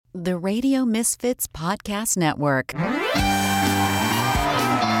The Radio Misfits Podcast Network.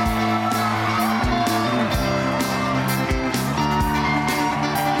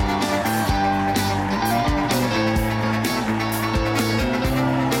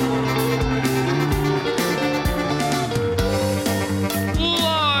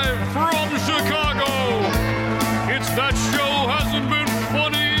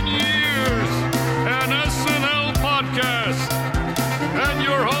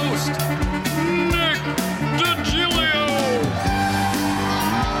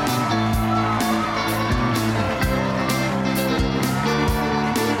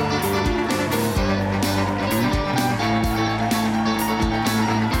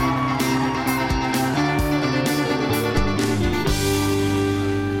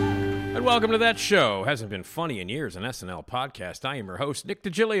 Welcome to That Show. Hasn't been funny in years, an SNL podcast. I am your host, Nick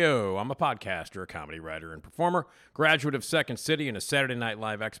DiGilio. I'm a podcaster, a comedy writer and performer, graduate of Second City, and a Saturday Night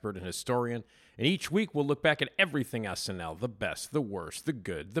Live expert and historian. And each week we'll look back at everything SNL, the best, the worst, the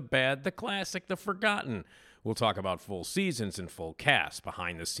good, the bad, the classic, the forgotten. We'll talk about full seasons and full casts,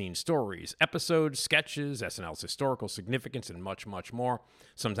 behind-the-scenes stories, episodes, sketches, SNL's historical significance, and much, much more.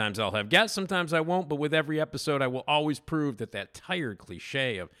 Sometimes I'll have guests, sometimes I won't, but with every episode I will always prove that tired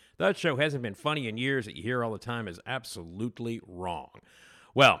cliche of that show hasn't been funny in years that you hear all the time is absolutely wrong.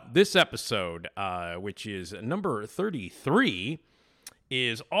 Well, this episode, which is number 33,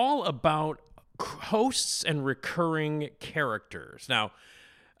 is all about hosts and recurring characters. Now,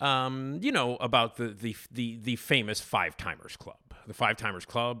 you know about the famous Five Timers Club. The Five Timers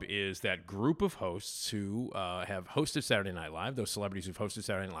Club is that group of hosts who have hosted Saturday Night Live, those celebrities who've hosted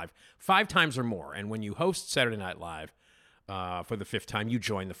Saturday Night Live 5 times or more. And when you host Saturday Night Live for the 5th time, you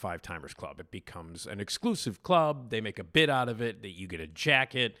join the Five Timers Club. It becomes an exclusive club. They make a bit out of it. That you get a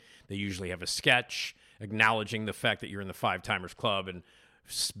jacket. They usually have a sketch acknowledging the fact that you're in the Five Timers Club, and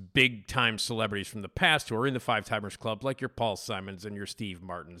big-time celebrities from the past who are in the Five Timers Club, like your Paul Simons and your Steve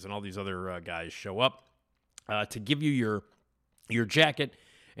Martins and all these other guys, show up to give you your jacket,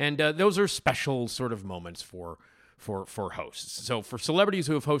 and those are special sort of moments for hosts. So for celebrities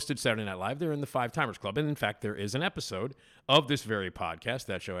who have hosted Saturday Night Live, they're in the Five Timers Club, and in fact, there is an episode of this very podcast,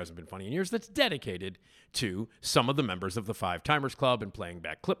 That Show Hasn't Been Funny in Years, that's dedicated to some of the members of the Five Timers Club and playing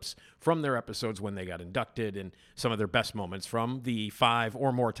back clips from their episodes when they got inducted and some of their best moments from the 5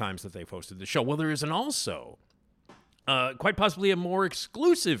 or more times that they've hosted the show. Well, there is also quite possibly a more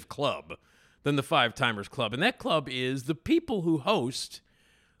exclusive club than the Five Timers Club, and that club is the people who host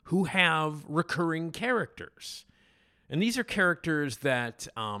who have recurring characters. And these are characters that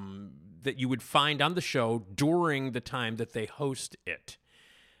that you would find on the show during the time that they host it.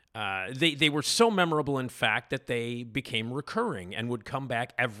 They were so memorable, in fact, that they became recurring and would come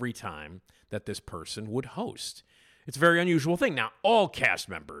back every time that this person would host. It's a very unusual thing. Now, all cast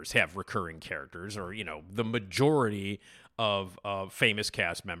members have recurring characters, or, you know, the majority of famous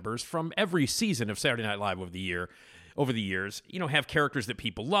cast members from every season of Saturday Night Live over the years, you know, have characters that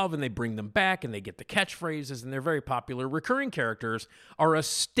people love, and they bring them back, and they get the catchphrases, and they're very popular. Recurring characters are a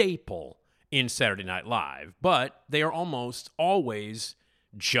staple in Saturday Night Live, but they are almost always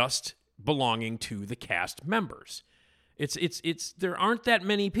just belonging to the cast members. There aren't that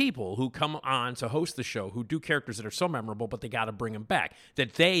many people who come on to host the show who do characters that are so memorable, but they got to bring them back.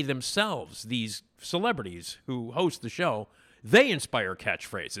 That they themselves, these celebrities who host the show, they inspire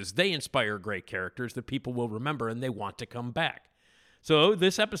catchphrases. They inspire great characters that people will remember and they want to come back. So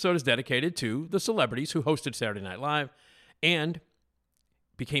this episode is dedicated to the celebrities who hosted Saturday Night Live and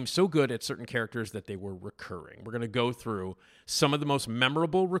became so good at certain characters that they were recurring. We're going to go through some of the most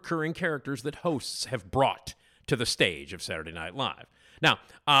memorable recurring characters that hosts have brought to the stage of Saturday Night Live. Now,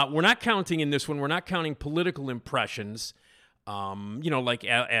 we're not counting in this one, we're not counting political impressions, like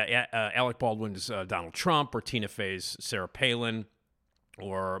Alec Baldwin's Donald Trump, or Tina Fey's Sarah Palin,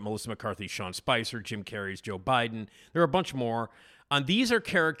 or Melissa McCarthy's Sean Spicer, Jim Carrey's Joe Biden. There are a bunch more. These are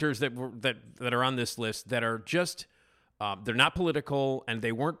characters that are on this list that are just, they're not political, and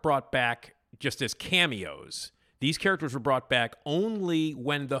they weren't brought back just as cameos. These characters were brought back only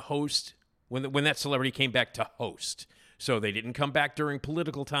when the host, when that celebrity came back to host. So they didn't come back during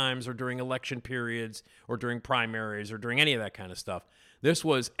political times or during election periods or during primaries or during any of that kind of stuff. This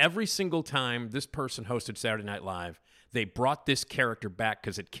was every single time this person hosted Saturday Night Live, they brought this character back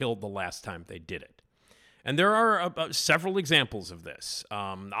because it killed the last time they did it. And there are several examples of this.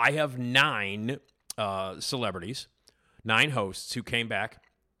 I have 9 celebrities, 9 hosts who came back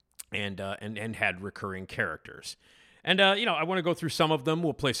and had recurring characters. And, I want to go through some of them.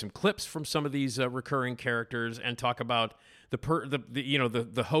 We'll play some clips from some of these recurring characters and talk about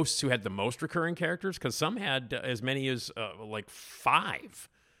the hosts who had the most recurring characters, because some had as many as 5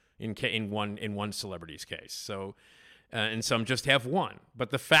 in one celebrity's case. So, and some just have one. But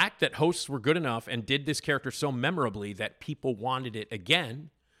the fact that hosts were good enough and did this character so memorably that people wanted it again,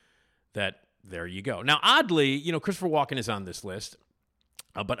 that there you go. Now, oddly, Christopher Walken is on this list,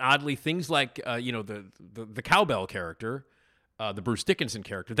 but oddly, things like the cowbell character, the Bruce Dickinson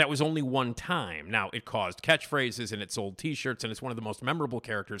character, that was only one time. Now, it caused catchphrases and it sold T-shirts, and it's one of the most memorable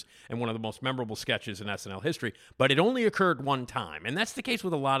characters and one of the most memorable sketches in SNL history, but it only occurred one time. And that's the case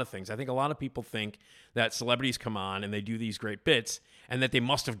with a lot of things. I think a lot of people think that celebrities come on and they do these great bits and that they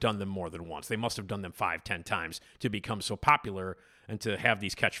must have done them more than once. They must have done them 5-10 times to become so popular and to have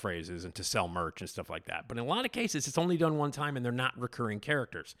these catchphrases and to sell merch and stuff like that. But in a lot of cases, it's only done one time and they're not recurring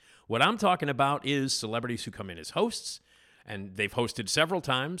characters. What I'm talking about is celebrities who come in as hosts, and they've hosted several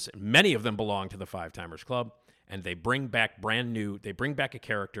times. Many of them belong to the Five Timers Club, and they bring back a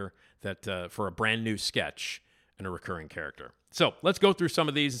character that for a brand new sketch and a recurring character. So let's go through some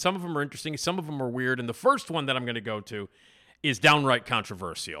of these. Some of them are interesting. Some of them are weird. And the first one that I'm going to go to is downright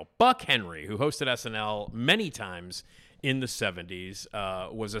controversial. Buck Henry, who hosted SNL many times in the 70s,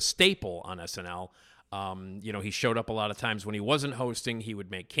 was a staple on SNL. He showed up a lot of times when he wasn't hosting. He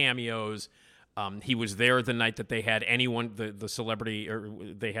would make cameos. He was there the night that they had anyone, the celebrity, or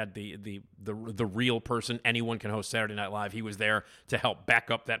they had the real person. Anyone can host Saturday Night Live. He was there to help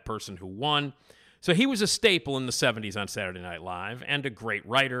back up that person who won. So he was a staple in the 70s on Saturday Night Live, and a great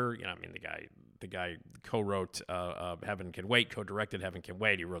writer. The guy co-wrote Heaven Can Wait, co-directed Heaven Can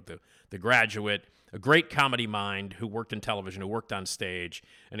Wait. He wrote The Graduate. A great comedy mind who worked in television, who worked on stage,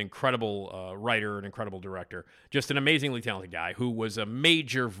 an incredible writer, an incredible director, just an amazingly talented guy who was a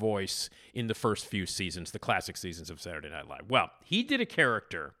major voice in the first few seasons, the classic seasons of Saturday Night Live. Well, he did a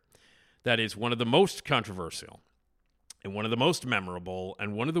character that is one of the most controversial and one of the most memorable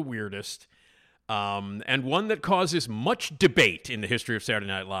and one of the weirdest, and one that causes much debate in the history of Saturday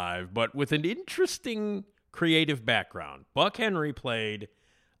Night Live, but with an interesting creative background. Buck Henry played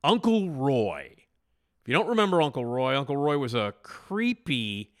Uncle Roy. If you don't remember Uncle Roy was a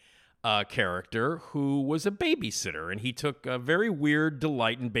creepy character who was a babysitter, and he took a very weird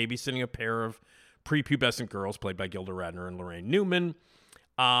delight in babysitting a pair of prepubescent girls played by Gilda Radner and Lorraine Newman.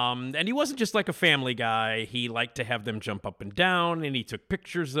 And he wasn't just like a family guy. He liked to have them jump up and down, and he took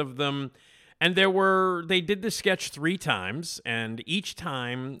pictures of them. And they did this sketch 3 times, and each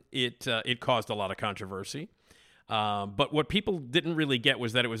time it caused a lot of controversy. But what people didn't really get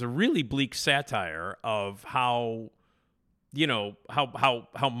was that it was a really bleak satire of how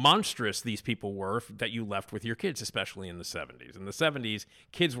monstrous these people were that you left with your kids, especially in the 70s. In the 70s,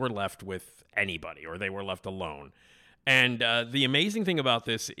 kids were left with anybody, or they were left alone. And the amazing thing about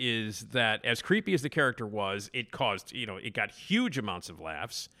this is that as creepy as the character was, it got huge amounts of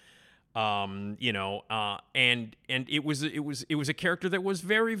laughs. And it was a character that was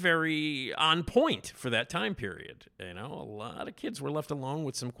very, very on point for that time period. A lot of kids were left alone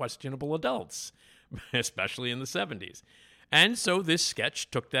with some questionable adults, especially in the 70s. And so this sketch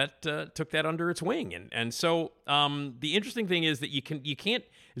took that under its wing. And so the interesting thing is that you can't.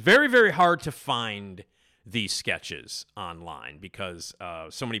 It's very, very hard to find these sketches online because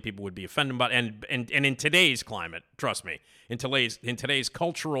so many people would be offended about and in today's climate, trust me, in today's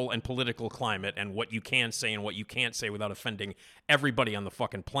cultural and political climate, and what you can say and what you can't say without offending everybody on the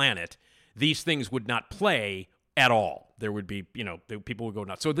fucking planet, these things would not play at all. There would be, people would go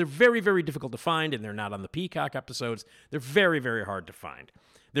nuts. So they're very, very difficult to find, and they're not on the Peacock episodes. They're very, very hard to find.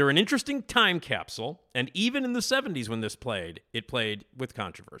 They're an interesting time capsule, and even in the 70s when this played, it played with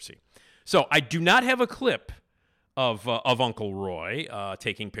controversy. So I do not have a clip of Uncle Roy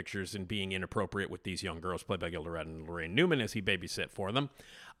taking pictures and being inappropriate with these young girls played by Gilda Radner and Lorraine Newman as he babysat for them.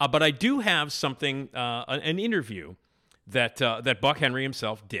 But I do have something, an interview that Buck Henry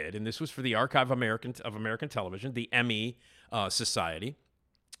himself did, and this was for the Archive of American Television, the Emmy Society.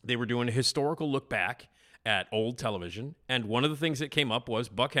 They were doing a historical look back at old television, and one of the things that came up was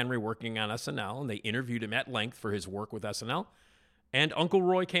Buck Henry working on SNL, and they interviewed him at length for his work with SNL. And Uncle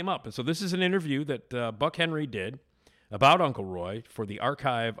Roy came up. And so this is an interview that Buck Henry did about Uncle Roy for the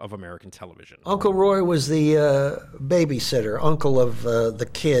Archive of American Television. Uncle Roy was the babysitter, uncle of the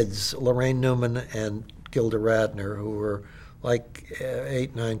kids, Lorraine Newman and Gilda Radner, who were like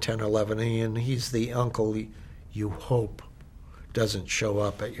 8, 9, 10, 11. And he's the uncle you hope doesn't show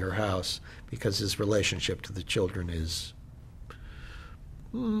up at your house because his relationship to the children is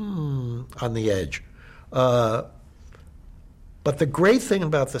on the edge. But the great thing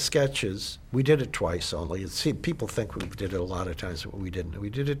about the sketches, we did it twice only. See, people think we did it a lot of times, but we didn't.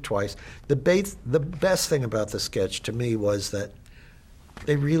 We did it twice. The best thing about the sketch to me was that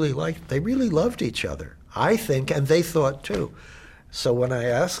they really loved each other, I think, and they thought too. So when I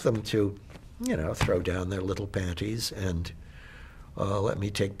asked them to, throw down their little panties and let me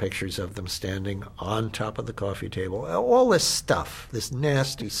take pictures of them standing on top of the coffee table, all this stuff, this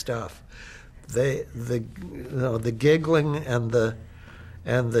nasty stuff, the giggling and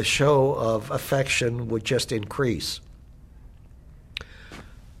the show of affection would just increase.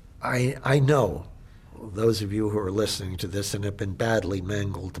 I know those of you who are listening to this and have been badly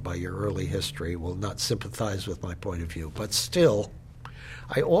mangled by your early history will not sympathize with my point of view, but still,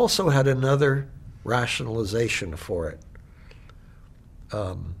 I also had another rationalization for it.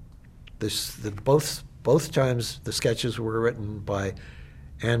 Both times the sketches were written by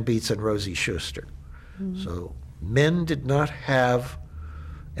Ann Beatts and Rosie Schuster. Mm-hmm. So men did not have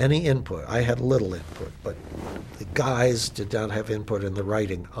any input. I had little input, but the guys did not have input in the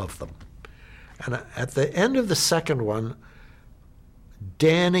writing of them. And at the end of the second one,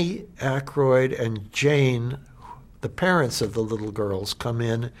 Danny Aykroyd and Jane, the parents of the little girls, come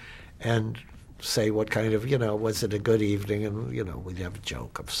in and say what kind of, was it a good evening? And, we'd have a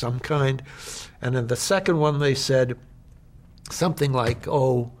joke of some kind. And in the second one, they said something like,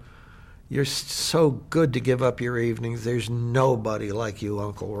 "Oh, you're so good to give up your evenings. There's nobody like you,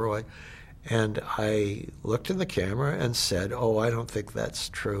 Uncle Roy." And I looked in the camera and said, "Oh, I don't think that's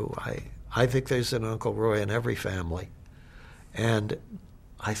true. I think there's an Uncle Roy in every family." And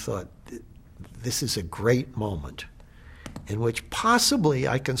I thought, this is a great moment in which possibly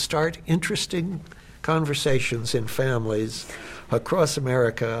I can start interesting conversations in families across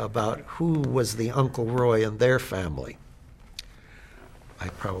America about who was the Uncle Roy in their family. I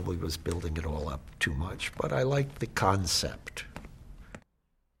probably was building it all up too much, but I liked the concept.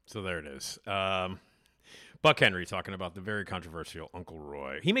 So there it is. Buck Henry talking about the very controversial Uncle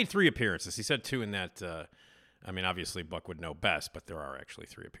Roy. He made 3 appearances. He said 2 in that. Obviously Buck would know best, but there are actually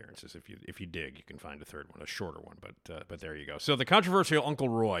 3 appearances. If you dig, you can find a third one, a shorter one. But there you go. So the controversial Uncle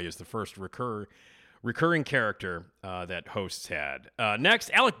Roy is the first recurring character that hosts had.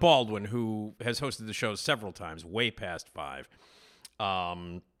 Next, Alec Baldwin, who has hosted the show several times, way past 5.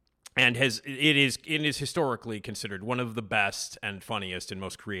 And it is historically considered one of the best and funniest and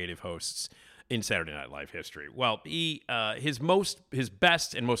most creative hosts in Saturday Night Live history. Well, his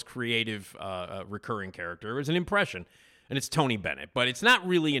best and most creative recurring character is an impression, and it's Tony Bennett. But it's not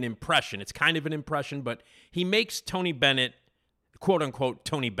really an impression; it's kind of an impression. But he makes Tony Bennett, quote unquote,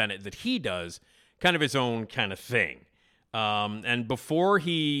 Tony Bennett that he does, kind of his own kind of thing. And before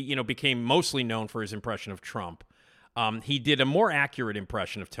he, became mostly known for his impression of Trump, he did a more accurate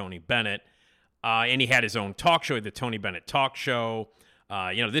impression of Tony Bennett, and he had his own talk show, the Tony Bennett Talk Show.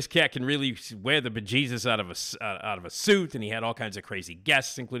 This cat can really wear the bejesus out of a suit, and he had all kinds of crazy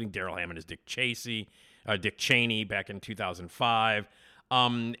guests, including Daryl Hammond as Dick Cheney back in 2005.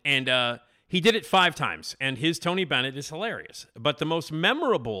 He did it 5 times, and his Tony Bennett is hilarious. But the most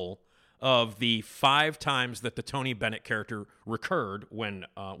memorable of the 5 times that the Tony Bennett character recurred when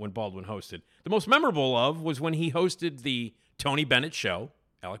Baldwin hosted, the most memorable of was when he hosted the Tony Bennett show,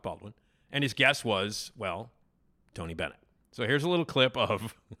 Alec Baldwin, and his guest was, Tony Bennett. So here's a little clip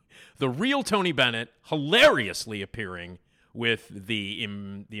of the real Tony Bennett hilariously appearing with the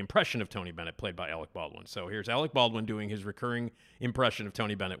impression of Tony Bennett played by Alec Baldwin. So here's Alec Baldwin doing his recurring impression of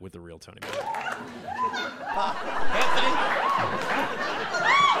Tony Bennett with the real Tony Bennett.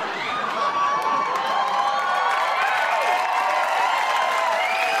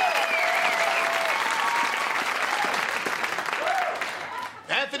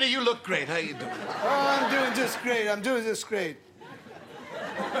 Anthony, you look great. How you doing? Oh, I'm doing just great.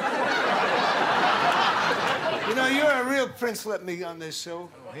 You're a real prince letting me on this show.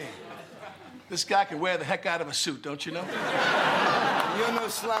 Oh, hey. This guy can wear the heck out of a suit, don't you know? You're no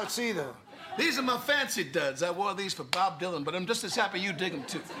slouch either. These are my fancy duds. I wore these for Bob Dylan, but I'm just as happy you dig them,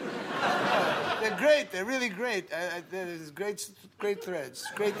 too. They're great. They're really great. There's great threads.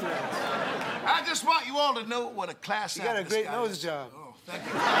 Great threads. I just want you all to know what a class You got a great nose job. Oh, thank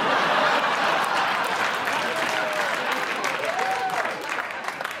you.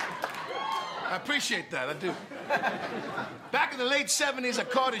 I appreciate that, I do. Back in the late 70s, I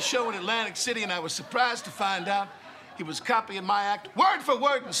caught his show in Atlantic City, and I was surprised to find out he was copying my act word for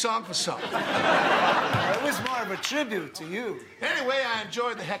word and song for song. It was more of a tribute to you. Anyway, I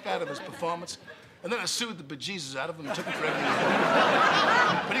enjoyed the heck out of his performance, and then I sued the bejesus out of him and took him for everything.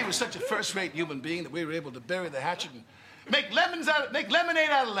 But he was such a first-rate human being that we were able to bury the hatchet and make lemonade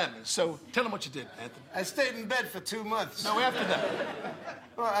out of lemons. So tell him what you did, Anthony. I stayed in bed for 2 months. No, after that.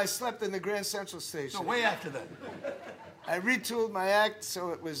 Well, I slept in the Grand Central Station. No, way after that. I retooled my act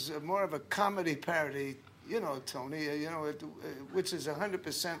so it was more of a comedy parody. Tony, which is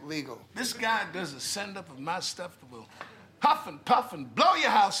 100% legal. This guy does a send-up of my stuff that will huff and puff and blow your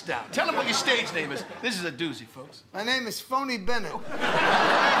house down. Tell them what your stage name is. This is a doozy, folks. My name is Phony Bennett.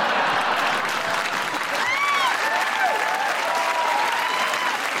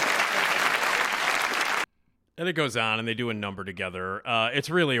 And it goes on, and they do a number together.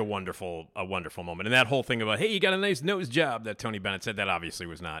 It's really a wonderful moment. And that whole thing about, hey, you got a nice nose job that Tony Bennett said, that obviously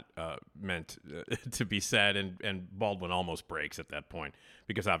was not meant to be said. And Baldwin almost breaks at that point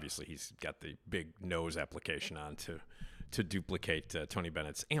because obviously he's got the big nose application on to duplicate Tony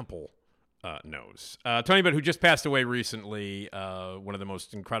Bennett's ample nose. Tony Bennett, who just passed away recently, one of the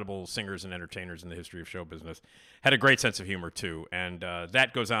most incredible singers and entertainers in the history of show business, had a great sense of humor, too. And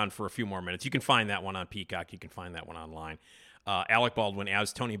that goes on for a few more minutes. You can find that one on Peacock. You can find that one online. Alec Baldwin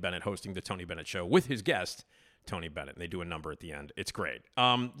as Tony Bennett hosting the Tony Bennett Show with his guest, Tony Bennett. And they do a number at the end. It's great.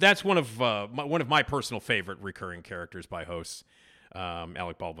 That's one of my personal favorite recurring characters by hosts,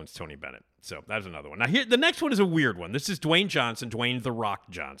 Alec Baldwin's Tony Bennett. So that's another one. Now, here, the next one is a weird one. This is Dwayne Johnson, Dwayne "The Rock"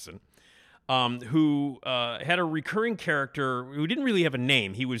 Johnson. Who had a recurring character who didn't really have a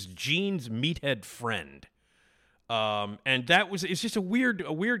name. He was Gene's meathead friend. And it's just a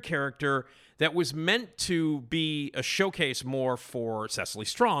weird character that was meant to be a showcase more for Cecily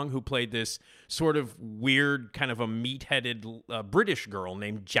Strong, who played this sort of weird, kind of a meat-headed British girl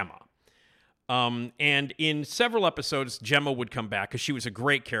named Gemma. And in several episodes, Gemma would come back because she was a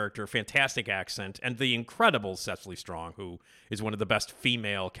great character, fantastic accent, and the incredible Cecily Strong, who is one of the best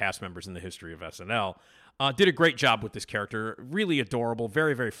female cast members in the history of SNL, did a great job with this character. Really adorable,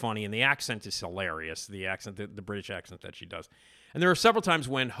 very, very funny, and the accent is hilarious, the accent, the British accent that she does. And there are several times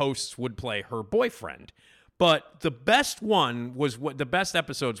when hosts would play her boyfriend. But the best one was the best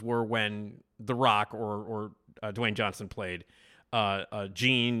episodes were when The Rock or Dwayne Johnson played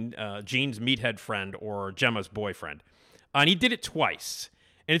Gene's meathead friend or Gemma's boyfriend. And he did it twice.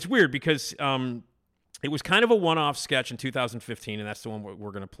 And it's weird because it was kind of a one-off sketch in 2015, and that's the one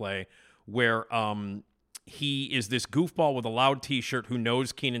we're going to play, where he is this goofball with a loud T-shirt who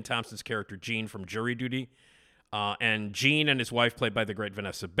knows Kenan Thompson's character Gene from Jury Duty. And Gene and his wife, played by the great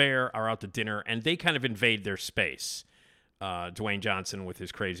Vanessa Bayer, are out to dinner, and they kind of invade their space. Dwayne Johnson with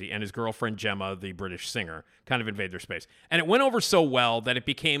his crazy, and his girlfriend Gemma, the British singer, kind of invade their space. And it went over so well that it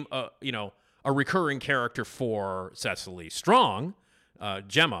became a recurring character for Cecily Strong,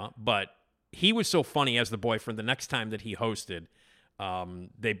 Gemma, but he was so funny as the boyfriend. The next time that he hosted,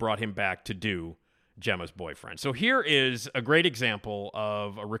 they brought him back to do Gemma's boyfriend. So here is a great example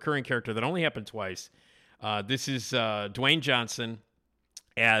of a recurring character that only happened twice. This is Dwayne Johnson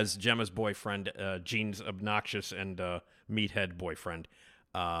as Gemma's boyfriend, Gene's obnoxious and meathead boyfriend.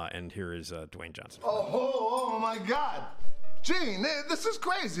 And here is Dwayne Johnson. Oh my God. Gene, this is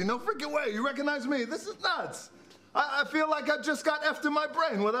crazy. No freaking way. You recognize me? This is nuts. I feel like I just got effed in my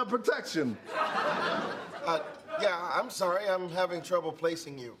brain without protection. Yeah, I'm sorry. I'm having trouble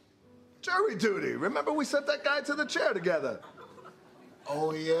placing you. Jury duty. Remember we sent that guy to the chair together?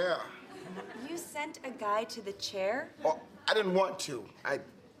 Oh, yeah. You sent a guy to the chair? Oh, I didn't want to. I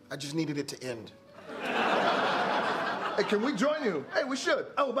just needed it to end. Hey, can we join you? Hey, we should.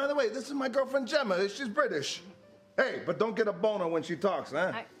 Oh, by the way, this is my girlfriend Gemma. She's British. Hey, but don't get a boner when she talks,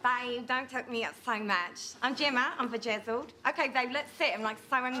 huh? Babe, don't take me up so much. I'm Gemma. I'm bejazzled. Okay, babe, let's sit. I'm like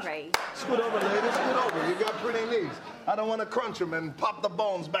so hungry. Scoot over, lady. Scoot over. You got pretty knees. I don't want to crunch them and pop the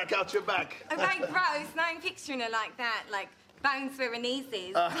bones back out your back. Okay, gross. No, I'm picturing her like that. Like bones where her knees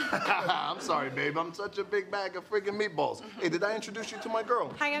is. I'm sorry, babe. I'm such a big bag of friggin' meatballs. Hey, did I introduce you to my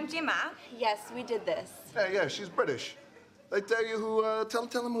girl? Hi, I'm Gemma. Yes, we did this. Hey, yeah, she's British. They tell you who, tell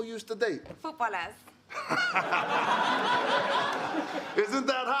them who used to date. Footballers. Isn't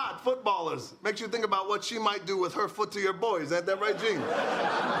that hot? Footballers. Makes you think about what she might do with her foot to your boys. Ain't that right, Gene?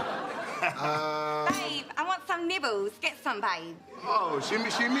 Babe, I want some nibbles. Get some, babe. Oh, she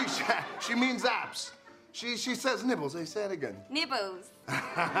means apps. She says nibbles. Hey, say it again. Nibbles.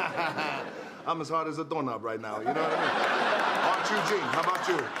 I'm as hard as a doorknob right now. You know what I mean? Aren't you, Gene? How about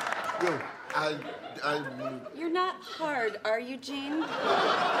you? You. You're not hard, are you, Gene?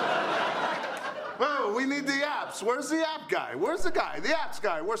 Oh, we need the apps. Where's the app guy? Where's the guy? The apps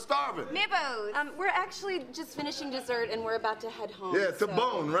guy. We're starving. Nibbles. We're actually just finishing dessert and we're about to head home. Yeah, to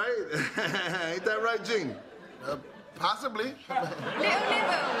bone, right? Ain't that right, Gene? Possibly.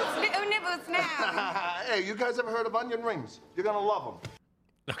 Little nibbles now. Hey, you guys ever heard of onion rings? You're gonna love them.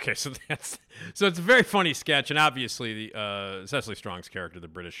 Okay, so it's a very funny sketch, and obviously the Cecily Strong's character, the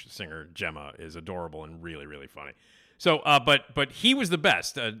British singer Gemma, is adorable and really, really funny. So, but he was the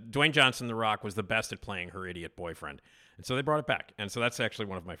best. Dwayne Johnson, The Rock, was the best at playing her idiot boyfriend, and so they brought it back. And so that's actually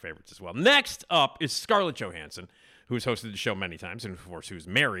one of my favorites as well. Next up is Scarlett Johansson, who has hosted the show many times, and of course who's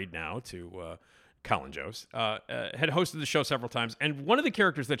married now to Colin Jost, had hosted the show several times, and one of the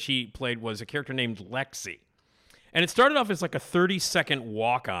characters that she played was a character named Lexi. And it started off as like a 30-second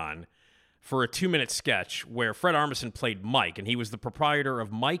walk-on for a 2-minute sketch where Fred Armisen played Mike, and he was the proprietor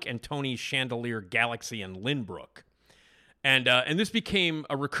of Mike and Tony's Chandelier Galaxy in Lynbrook. And this became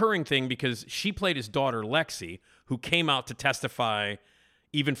a recurring thing because she played his daughter, Lexi, who came out to testify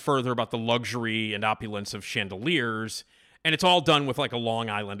even further about the luxury and opulence of chandeliers. And it's all done with like a Long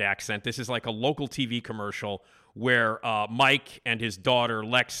Island accent. This is like a local TV commercial where Mike and his daughter,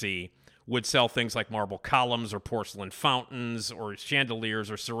 Lexi, would sell things like marble columns or porcelain fountains or chandeliers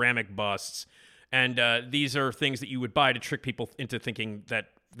or ceramic busts. And these are things that you would buy to trick people into thinking that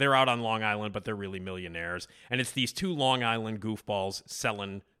they're out on Long Island, but they're really millionaires. And it's these two Long Island goofballs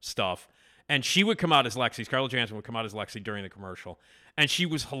selling stuff. And she would come out as Lexi. Scarlett Johansson would come out as Lexi during the commercial. And she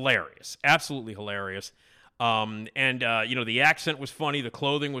was hilarious, absolutely hilarious. The accent was funny. The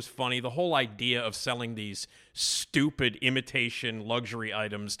clothing was funny. The whole idea of selling these stupid imitation luxury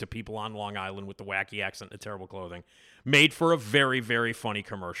items to people on Long Island with the wacky accent and the terrible clothing made for a very, very funny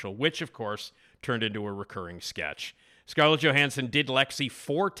commercial, which, of course, turned into a recurring sketch. Scarlett Johansson did Lexi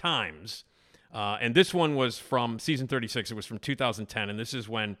 4 times, and this one was from season 36. It was from 2010, and this is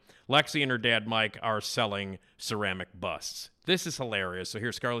when Lexi and her dad, Mike, are selling ceramic busts. This is hilarious. So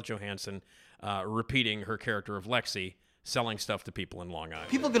here's Scarlett Johansson repeating her character of Lexi selling stuff to people in Long Island.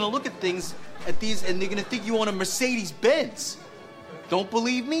 People are going to look at these, and they're going to think you own a Mercedes-Benz. Don't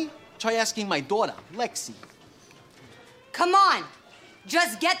believe me? Try asking my daughter, Lexi. Come on,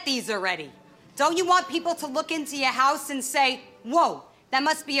 just get these already. Don't you want people to look into your house and say, whoa, that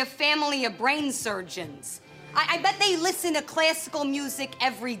must be a family of brain surgeons? I bet they listen to classical music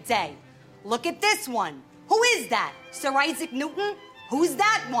every day. Look at this one. Who is that? Sir Isaac Newton? Who's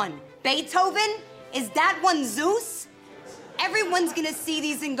that one? Beethoven? Is that one Zeus? Everyone's gonna see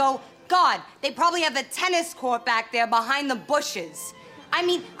these and go, God, they probably have a tennis court back there behind the bushes. I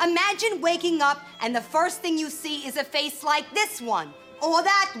mean, imagine waking up and the first thing you see is a face like this one, or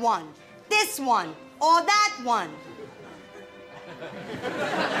that one, this one, or that one.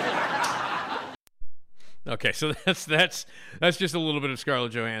 Okay, so that's just a little bit of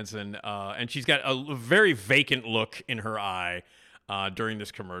Scarlett Johansson, and she's got a very vacant look in her eye during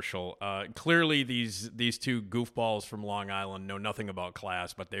this commercial. Clearly, these two goofballs from Long Island know nothing about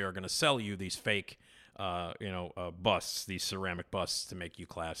class, but they are going to sell you these fake, busts, these ceramic busts to make you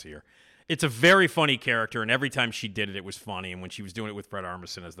classier. It's a very funny character, and every time she did it, it was funny. And when she was doing it with Fred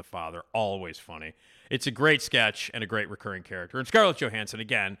Armisen as the father, always funny. It's a great sketch and a great recurring character. And Scarlett Johansson,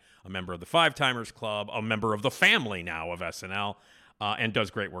 again, a member of the Five Timers Club, a member of the family now of SNL, and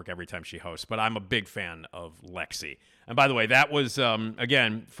does great work every time she hosts. But I'm a big fan of Lexi. And by the way, that was,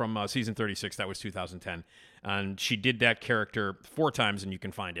 again, from season 36. That was 2010. And she did that character 4 times, and you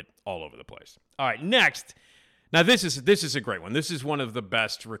can find it all over the place. All right, next. Now, this is a great one. This is one of the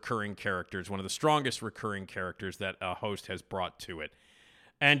best recurring characters, one of the strongest recurring characters that a host has brought to it.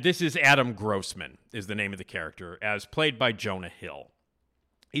 And this is Adam Grossman, is the name of the character, as played by Jonah Hill.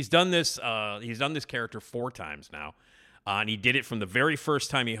 He's done this character 4 times now. And he did it from the very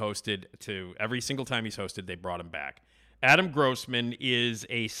first time he hosted to every single time he's hosted, they brought him back. Adam Grossman is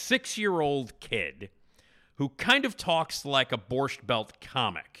a 6-year-old kid who kind of talks like a Borscht Belt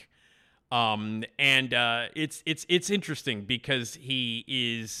comic. It's interesting because he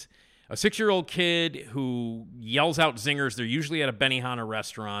is a 6-year-old kid who yells out zingers. They're usually at a Benihana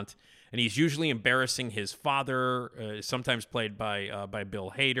restaurant, and he's usually embarrassing his father, sometimes played by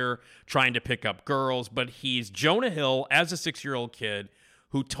Bill Hader, trying to pick up girls. But he's Jonah Hill as a 6-year-old kid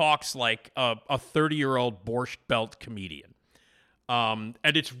who talks like a 30-year-old Borscht Belt comedian. And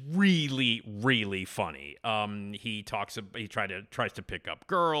it's really, really funny. He tries to pick up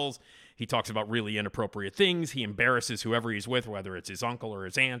girls. He talks about really inappropriate things. He embarrasses whoever he's with, whether it's his uncle or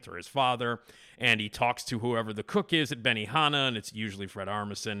his aunt or his father. And he talks to whoever the cook is at Benihana, and it's usually Fred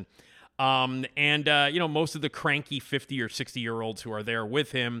Armisen. Most of the cranky 50 or 60-year-olds who are there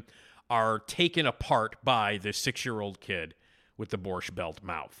with him are taken apart by this 6-year-old kid with the Borscht Belt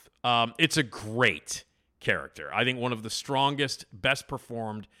mouth. It's a great character. I think one of the strongest, best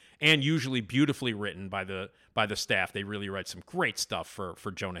performed, and usually beautifully written by the staff. They really write some great stuff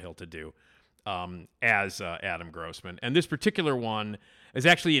for Jonah Hill to do as Adam Grossman. And this particular one is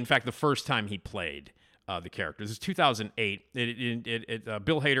actually, in fact, the first time he played the character. This is 2008.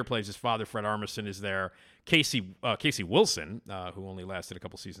 Bill Hader plays his father. Fred Armisen is there. Casey Wilson, who only lasted a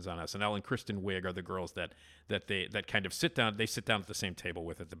couple seasons on SNL, and Kristen Wiig are the girls that kind of sit down. They sit down at the same table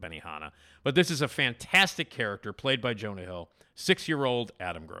with at the Benihana. But this is a fantastic character played by Jonah Hill. 6-year-old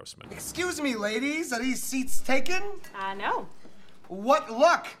Adam Grossman. Excuse me, ladies. Are these seats taken? No. What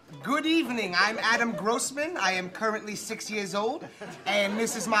luck! Good evening. I'm Adam Grossman. I am currently 6 years old, and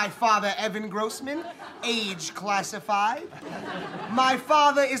this is my father, Evan Grossman, age classified. My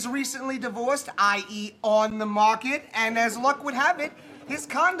father is recently divorced, i.e. on the market, and as luck would have it, his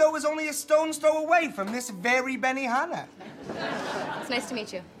condo is only a stone's throw away from this very Benihana. It's nice to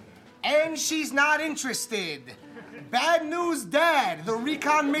meet you. And she's not interested. Bad news, Dad. The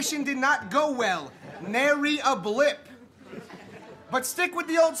recon mission did not go well. Nary a blip. But stick with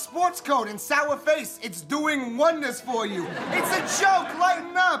the old sports coat and sour face. It's doing wonders for you. It's a joke.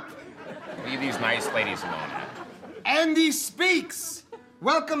 Lighten up. Leave these nice ladies alone. Andy speaks.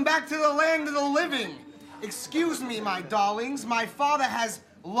 Welcome back to the land of the living. Excuse me, my darlings. My father has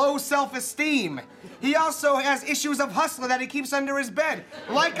low self-esteem. He also has issues of hustler that he keeps under his bed.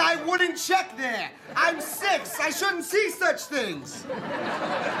 Like I wouldn't check there. I'm 6. I shouldn't see such things.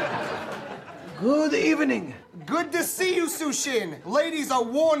 Good evening. Good to see you, Sushin. Ladies, a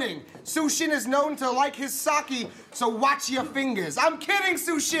warning. Sushin is known to like his sake, so watch your fingers. I'm kidding,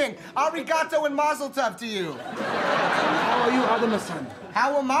 Sushin. Arigato and mazel tov to you. How are you, Adam-san?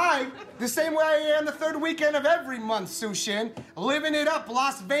 How am I? The same way I am the third weekend of every month, Sushin. Living it up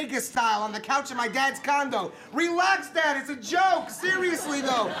Las Vegas style on the couch of my dad's condo. Relax, Dad. It's a joke. Seriously,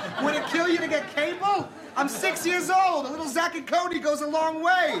 though. Would it kill you to get cable? I'm 6 years old. A little Zack and Cody goes a long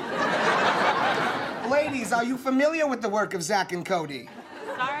way. Ladies, are you familiar with the work of Zack and Cody?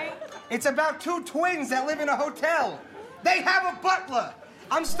 Sorry? It's about 2 twins that live in a hotel. They have a butler.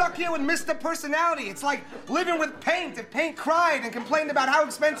 I'm stuck here with Mr. Personality. It's like living with Paint if Paint cried and complained about how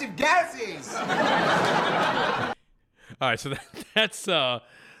expensive gas is. All right, so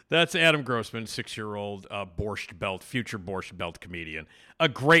that's Adam Grossman, 6-year-old Borscht Belt, future Borscht Belt comedian. A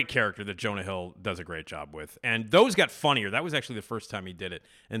great character that Jonah Hill does a great job with. And those got funnier. That was actually the first time he did it.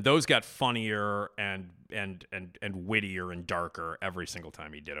 And those got funnier and wittier and darker every single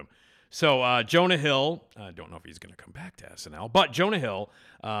time he did them. So Jonah Hill, I don't know if he's going to come back to SNL, but Jonah Hill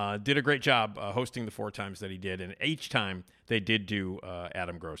did a great job hosting the 4 times that he did. And each time they did do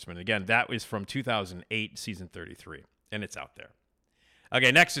Adam Grossman. Again, that was from 2008, season 33. And it's out there. Okay,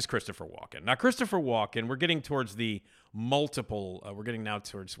 next is Christopher Walken. Now, Christopher Walken, we're getting towards the multiple. We're getting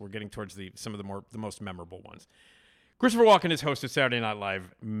towards some of the most memorable ones. Christopher Walken has hosted Saturday Night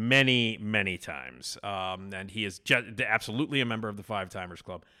Live many, many times, and he is absolutely a member of the Five Timers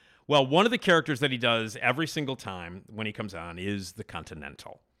Club. Well, one of the characters that he does every single time when he comes on is the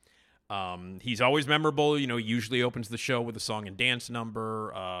Continental. He's always memorable. You know, he usually opens the show with a song and dance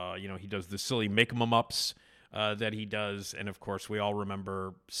number. He does the silly make-em-ups that he does. And, of course, we all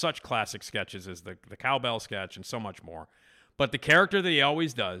remember such classic sketches as the cowbell sketch and so much more. But the character that he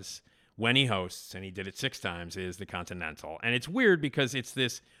always does when he hosts, and he did it 6 times, is the Continental. And it's weird because it's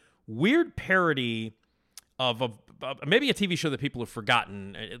this weird parody of maybe a TV show that people have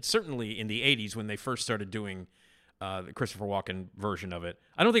forgotten. It's certainly in the 80s when they first started doing the Christopher Walken version of it.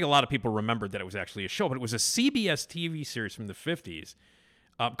 I don't think a lot of people remembered that it was actually a show, but it was a CBS TV series from the 50s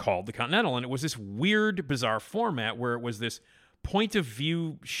called The Continental. And it was this weird, bizarre format where it was this point of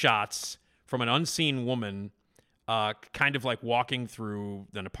view shots from an unseen woman kind of like walking through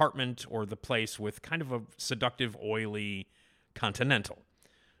an apartment or the place with kind of a seductive, oily Continental.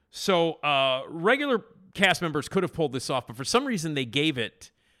 So regular cast members could have pulled this off, but for some reason they gave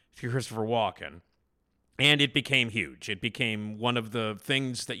it to Christopher Walken, and it became huge. It became one of the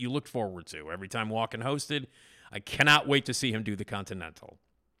things that you looked forward to. Every time Walken hosted, I cannot wait to see him do the Continental.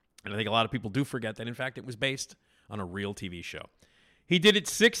 And I think a lot of people do forget that, in fact, it was based on a real TV show. He did it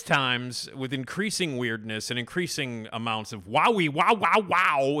 6 times with increasing weirdness and increasing amounts of wowie, wow, wow,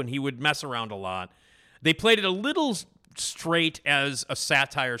 wow, and he would mess around a lot. They played it a little straight as a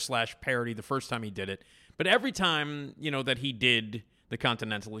satire / parody the first time he did it, but every time, that he did the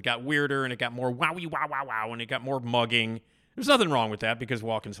Continental, it got weirder and it got more wowie, wow, wow, wow, and it got more mugging. There's nothing wrong with that because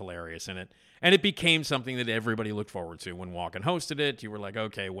Walken's hilarious in it. And it became something that everybody looked forward to. When Walken hosted it, you were like,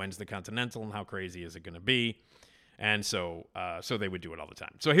 okay, when's the Continental and how crazy is it going to be? And so they would do it all the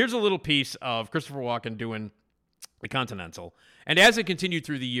time. So here's a little piece of Christopher Walken doing the Continental. And as it continued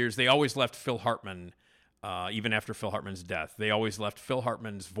through the years, they always left Phil Hartman, even after Phil Hartman's death, they always left Phil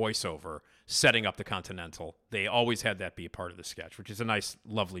Hartman's voiceover setting up the Continental. They always had that be a part of the sketch, which is a nice,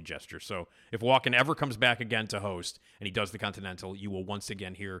 lovely gesture. So if Walken ever comes back again to host and he does the Continental, you will once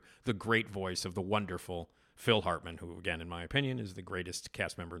again hear the great voice of the wonderful Phil Hartman, who, again, in my opinion, is the greatest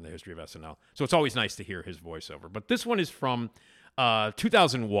cast member in the history of SNL. So it's always nice to hear his voiceover. But this one is from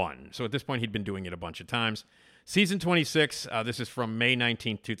 2001. So at this point, he'd been doing it a bunch of times. Season 26, this is from May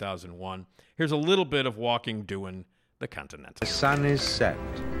 19th, 2001. Here's a little bit of Walken doing the Continental. The sun is set.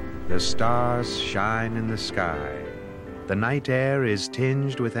 The stars shine in the sky. The night air is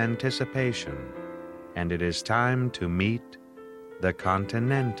tinged with anticipation, and it is time to meet the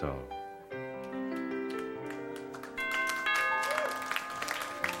Continental.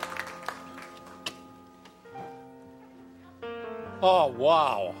 Oh,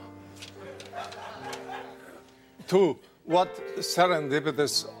 wow. To what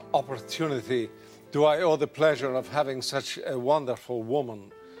serendipitous opportunity do I owe the pleasure of having such a wonderful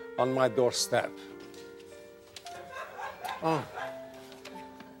woman on my doorstep? Oh,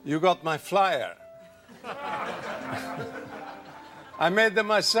 you got my flyer. I made them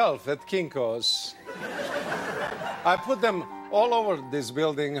myself at Kinko's. I put them all over this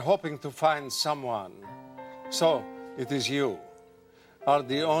building, hoping to find someone. So, it is you, are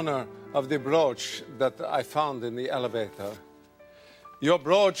the owner of the brooch that I found in the elevator. Your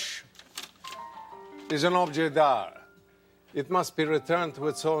brooch is an objet d'art. It must be returned to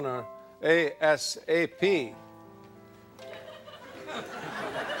its owner ASAP.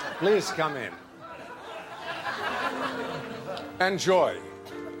 Please come in. Enjoy.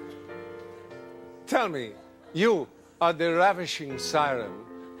 Tell me, you are the ravishing siren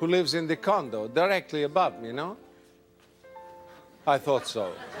who lives in the condo directly above me, no? I thought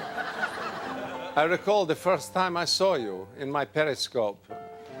so. I recall the first time I saw you in my periscope.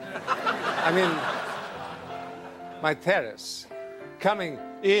 I mean, my terrace, coming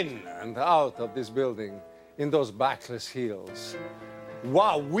in and out of this building in those backless heels.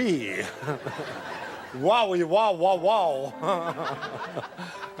 Wow-wee! Wowie, wow, wow, wow.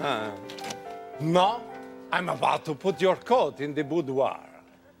 Now, I'm about to put your coat in the boudoir.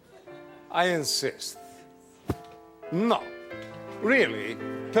 I insist. No, really,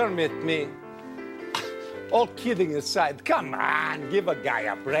 permit me. All kidding aside, come on, give a guy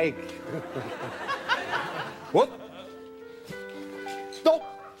a break. What? No,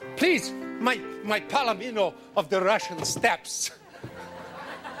 please, my Palomino of the Russian steppes.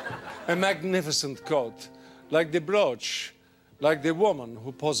 A magnificent coat, like the brooch, like the woman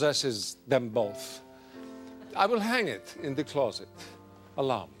who possesses them both. I will hang it in the closet.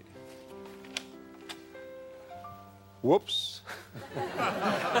 Allow me. Whoops.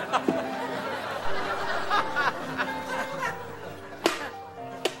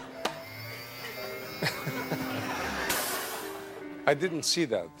 I didn't see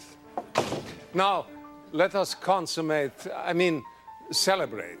that. Now, let us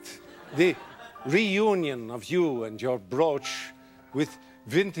celebrate the reunion of you and your brooch with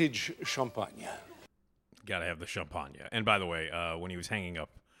vintage champagne. Gotta have the champagne. And by the way, when he was hanging up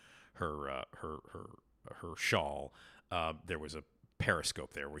her shawl, there was a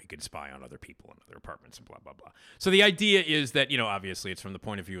periscope there where he could spy on other people in other apartments and blah, blah, blah. So the idea is that, obviously it's from the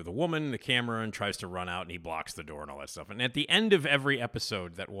point of view of the woman, the camera, and tries to run out, and he blocks the door and all that stuff. And at the end of every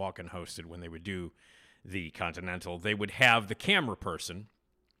episode that Walken hosted, when they would do the Continental, they would have the camera person,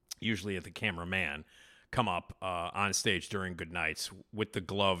 usually the cameraman, come up on stage during good nights with the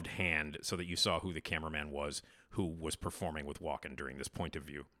gloved hand so that you saw who the cameraman was who was performing with Walken during this point of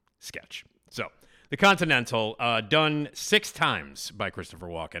view sketch. So, the Continental, done 6 times by Christopher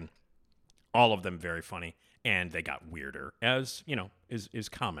Walken, all of them very funny, and they got weirder, as, is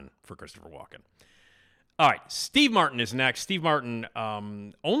common for Christopher Walken. All right, Steve Martin is next. Steve Martin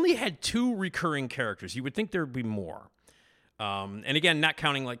only had 2 recurring characters. You would think there would be more. And again, not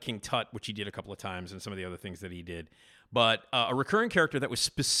counting like King Tut, which he did a couple of times, and some of the other things that he did. But a recurring character that was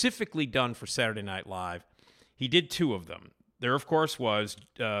specifically done for Saturday Night Live, he did 2 of them. There, of course, was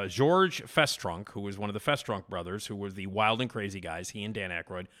George Festrunk, who was one of the Festrunk brothers, who were the wild and crazy guys. He and Dan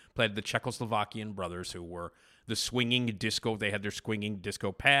Aykroyd played the Czechoslovakian brothers, who were the swinging disco. They had their swinging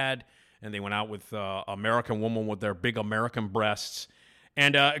disco pad, and they went out with American woman with their big American breasts.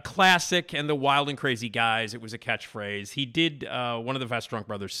 And classic and the wild and crazy guys. It was a catchphrase. He did one of the Festrunk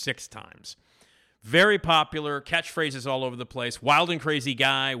brothers 6 times. Very popular, catchphrases all over the place. Wild and crazy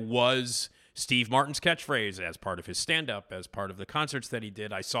guy was Steve Martin's catchphrase as part of his stand-up, as part of the concerts that he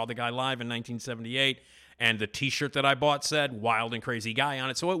did. I saw the guy live in 1978, and the T-shirt that I bought said wild and crazy guy on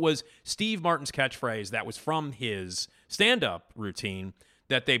it. So it was Steve Martin's catchphrase that was from his stand-up routine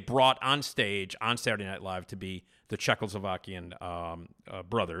that they brought on stage on Saturday Night Live to be the Czechoslovakian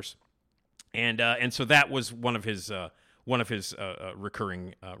brothers, and so that was one of his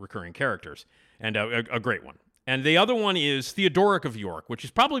recurring characters, and a great one. And the other one is Theodoric of York, which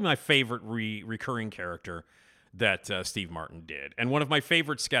is probably my favorite recurring character that Steve Martin did, and one of my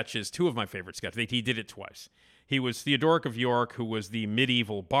favorite sketches. 2 of my favorite sketches. He did it twice. He was Theodoric of York, who was the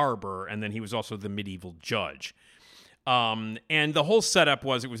medieval barber, and then he was also the medieval judge. And the whole setup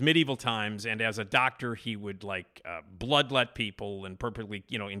was, it was medieval times, and as a doctor, he would bloodlet people and purposely,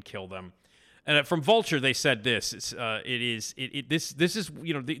 and kill them. And from Vulture, they said this. This is,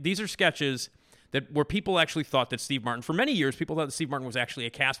 these are sketches where people actually thought that Steve Martin, for many years, people thought that Steve Martin was actually a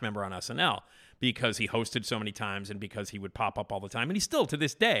cast member on SNL because he hosted so many times and because he would pop up all the time. And he still, to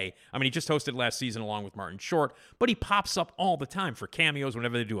this day, he just hosted last season along with Martin Short, but he pops up all the time for cameos.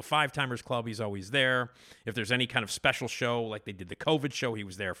 Whenever they do a Five Timers Club, he's always there. If there's any kind of special show, like they did the COVID show, he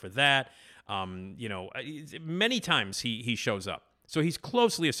was there for that. Many times he shows up. So he's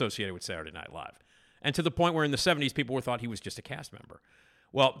closely associated with Saturday Night Live. And to the point where in the 70s, people thought he was just a cast member.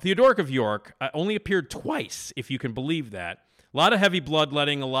 Well, Theodoric of York only appeared twice, if you can believe that. A lot of heavy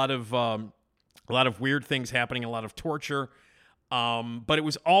bloodletting, a lot of weird things happening, a lot of torture. But it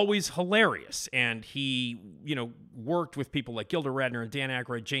was always hilarious. And he, worked with people like Gilda Radner and Dan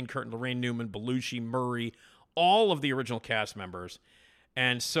Aykroyd, Jane Curtin, Lorraine Newman, Belushi, Murray, all of the original cast members.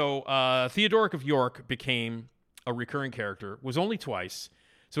 And so Theodoric of York became a recurring character, was only twice.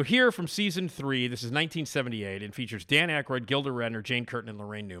 So here from season 3, this is 1978, and features Dan Aykroyd, Gilda Radner, Jane Curtin, and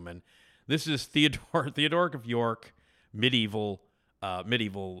Lorraine Newman. This is Theodoric of York, medieval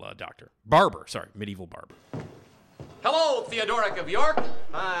doctor. Medieval barber. Hello, Theodoric of York.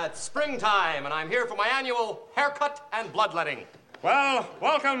 It's springtime, and I'm here for my annual haircut and bloodletting. Well,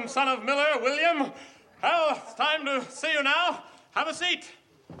 welcome, son of Miller, William. Well, it's time to see you now. Have a seat.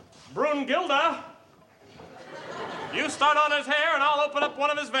 Brunegilda. You start on his hair, and I'll open up one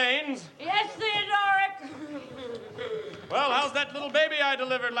of his veins. Yes, Theodoric. Well, how's that little baby I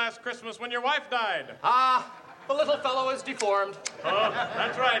delivered last Christmas when your wife died? The little fellow is deformed. Oh,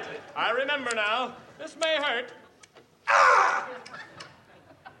 that's right. I remember now. This may hurt.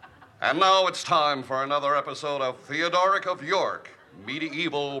 And now it's time for another episode of Theodoric of York,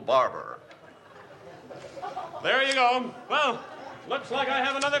 Medieval Barber. There you go. Well, looks like I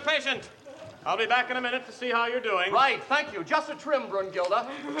have another patient. I'll be back in a minute to see how you're doing. Right, thank you. Just a trim, Brunegilda.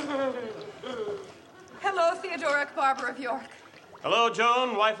 Hello, Theodoric, Barber of York. Hello,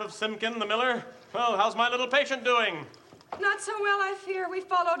 Joan, wife of Simpkin the miller. Well, how's my little patient doing? Not so well, I fear. We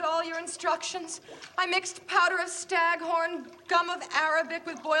followed all your instructions. I mixed powder of staghorn, gum of Arabic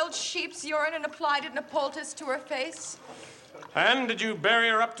with boiled sheep's urine and applied it in a poultice to her face. And did you bury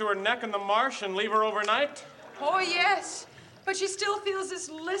her up to her neck in the marsh and leave her overnight? Oh, yes. But she still feels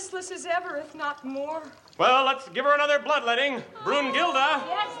as listless as ever, if not more. Well, let's give her another bloodletting. Brunegilda.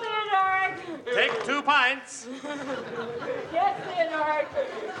 Yes, Theodoric. Take 2 pints. Yes, Theodoric.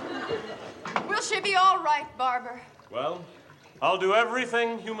 Will she be all right, Barber? Well, I'll do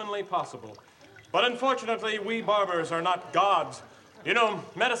everything humanly possible. But unfortunately, we barbers are not gods. You know,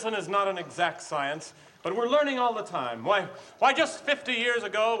 medicine is not an exact science, but we're learning all the time. Why, just 50 years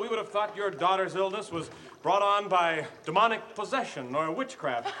ago, we would have thought your daughter's illness was brought on by demonic possession or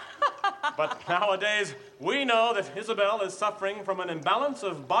witchcraft. But nowadays, we know that Isabel is suffering from an imbalance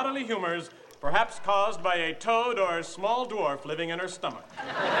of bodily humors, perhaps caused by a toad or a small dwarf living in her stomach.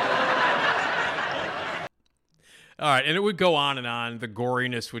 All right, and it would go on and on. The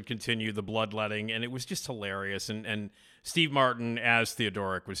goriness would continue, the bloodletting, and it was just hilarious. And Steve Martin as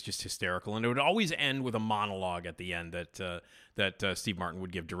Theodoric was just hysterical, and it would always end with a monologue at the end that Steve Martin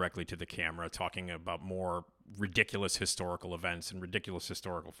would give directly to the camera, talking about more ridiculous historical events and ridiculous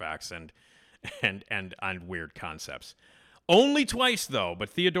historical facts and weird concepts. Only twice, though,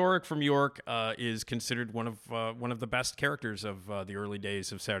 but Theodoric from York is considered one of the best characters of the early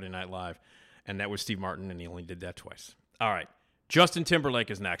days of Saturday Night Live, and that was Steve Martin, and he only did that twice. All right. Justin Timberlake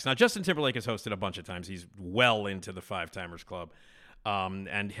is next. Now, Justin Timberlake has hosted a bunch of times. He's well into the Five Timers Club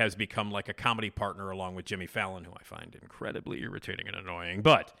and has become like a comedy partner along with Jimmy Fallon, who I find incredibly irritating and annoying.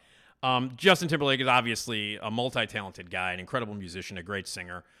 But Justin Timberlake is obviously a multi-talented guy, an incredible musician, a great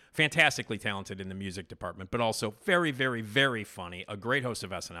singer, fantastically talented in the music department, but also very, very, very funny, a great host of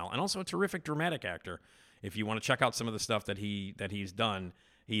SNL, and also a terrific dramatic actor. If you want to check out some of the stuff that he's done,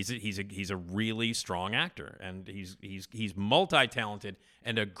 he's a really strong actor, and he's multi-talented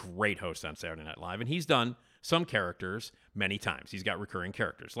and a great host on Saturday Night Live. And he's done some characters many times. He's got recurring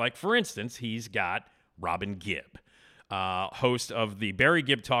characters. Like, for instance, he's got Robin Gibb, host of the Barry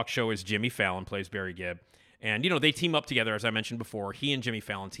Gibb talk show. Is Jimmy Fallon plays Barry Gibb. And, they team up together, as I mentioned before. He and Jimmy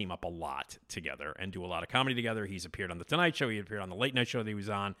Fallon team up a lot together and do a lot of comedy together. He's appeared on The Tonight Show. He appeared on The Late Night Show that he was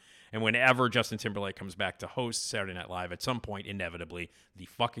on. And whenever Justin Timberlake comes back to host Saturday Night Live, at some point, inevitably, the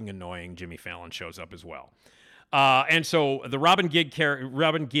fucking annoying Jimmy Fallon shows up as well. And so the Robin Gibb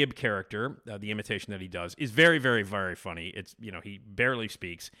character, the imitation that he does, is very, very, very funny. It's, he barely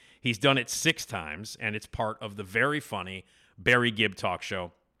speaks. He's done it 6 times, and it's part of the very funny Barry Gibb talk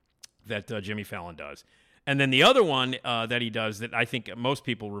show that Jimmy Fallon does. And then the other one that he does that I think most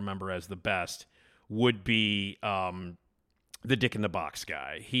people remember as the best would be the Dick in the Box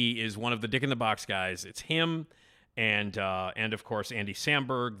guy. He is one of the Dick in the Box guys. It's him and of course Andy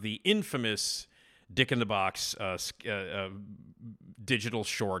Samberg, the infamous Dick in the Box digital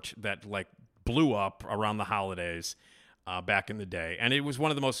short that like blew up around the holidays back in the day, and it was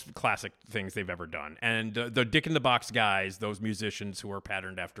one of the most classic things they've ever done. And the Dick in the Box guys, those musicians who are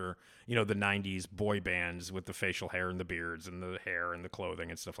patterned after the 90s boy bands with the facial hair and the beards and the hair and the clothing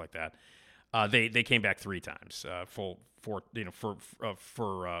and stuff like that, they came back 3 times for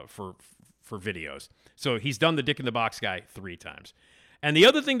videos. So he's done the Dick in the Box guy 3 times. And the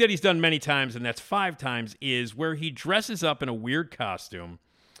other thing that he's done many times, and that's 5 times, is where he dresses up in a weird costume.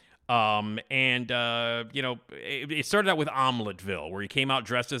 It started out with Omeleteville, where he came out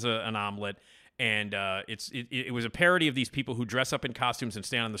dressed as an omelet, and it was a parody of these people who dress up in costumes and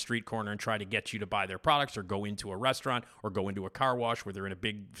stand on the street corner and try to get you to buy their products or go into a restaurant or go into a car wash where they're in a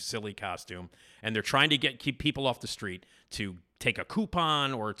big, silly costume, and they're trying to keep people off the street to take a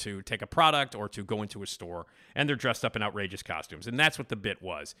coupon or to take a product or to go into a store, and they're dressed up in outrageous costumes. And that's what the bit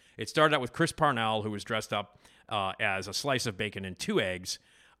was. It started out with Chris Parnell, who was dressed up as a slice of bacon and 2 eggs,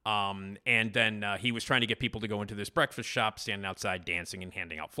 and then he was trying to get people to go into this breakfast shop, standing outside, dancing and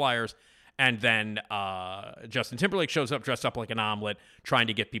handing out flyers. And then Justin Timberlake shows up dressed up like an omelet, trying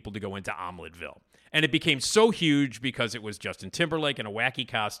to get people to go into Omeleteville. And it became so huge because it was Justin Timberlake in a wacky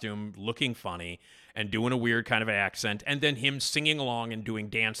costume, looking funny, and doing a weird kind of accent, and then him singing along and doing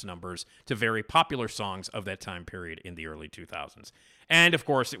dance numbers to very popular songs of that time period in the early 2000s. And, of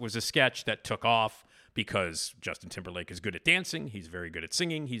course, it was a sketch that took off because Justin Timberlake is good at dancing, he's very good at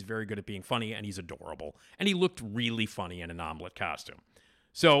singing, he's very good at being funny, and he's adorable. And he looked really funny in an omelet costume.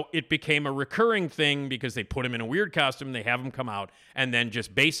 So it became a recurring thing because they put him in a weird costume, they have him come out, and then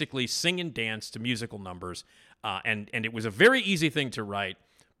just basically sing and dance to musical numbers. And it was a very easy thing to write.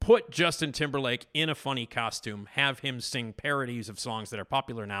 Put Justin Timberlake in a funny costume, have him sing parodies of songs that are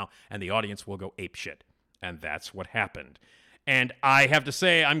popular now, and the audience will go apeshit. And that's what happened. And I have to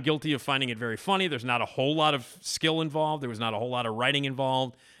say, I'm guilty of finding it very funny. There's not a whole lot of skill involved. There was not a whole lot of writing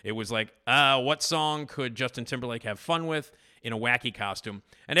involved. It was like, what song could Justin Timberlake have fun with in a wacky costume?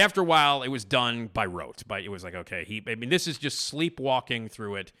 And after a while, it was done by rote. It was like, okay, this is just sleepwalking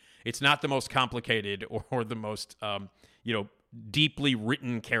through it. It's not the most complicated or the most, deeply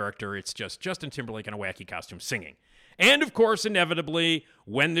written character. It's just Justin Timberlake in a wacky costume singing. And of course, inevitably,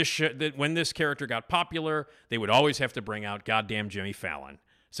 when this character got popular, they would always have to bring out goddamn Jimmy Fallon.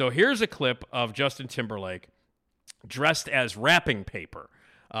 So here's a clip of Justin Timberlake dressed as wrapping paper.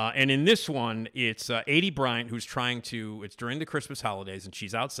 And in this one, it's Adie Bryant who's it's during the Christmas holidays, and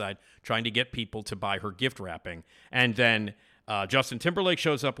she's outside trying to get people to buy her gift wrapping. And then Justin Timberlake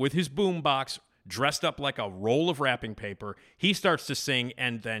shows up with his boombox, dressed up like a roll of wrapping paper. He starts to sing,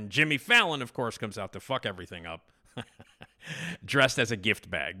 and then Jimmy Fallon, of course, comes out to fuck everything up, dressed as a gift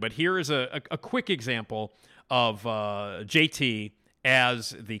bag. But here is a quick example of JT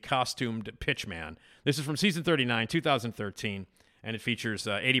as the costumed pitchman. This is from season 39, 2013, and it features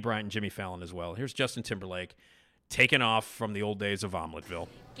Adie Bryant and Jimmy Fallon as well. Here's Justin Timberlake taken off from the old days of Omeleteville.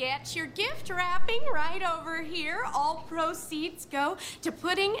 Get your gift wrapping right over here. All proceeds go to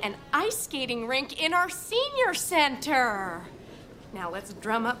putting an ice skating rink in our senior center. Now let's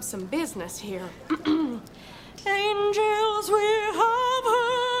drum up some business here. Angels we have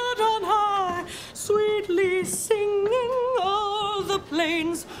heard on high, sweetly singing o'er the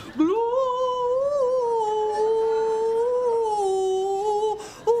plains Gloria.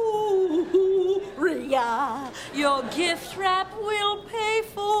 Your gift wrap will pay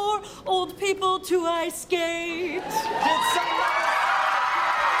for old people to ice skate.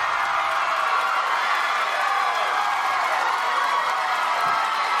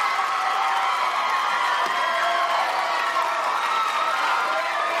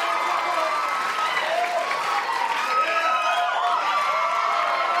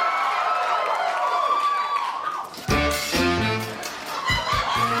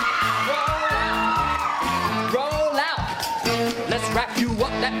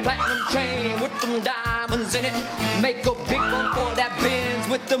 That platinum chain with them diamonds in it. Make a big one for that Benz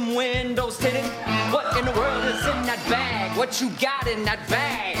with them windows tinted. What in the world is in that bag? What you got in that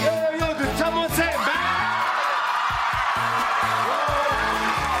bag? Yo, could someone say bag?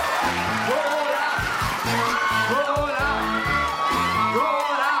 Roll out, roll out,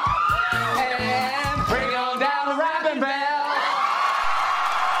 roll out, and bring on down the wrapping bell.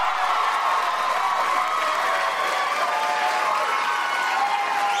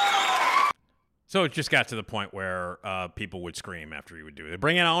 So it just got to the point where people would scream after he would do it.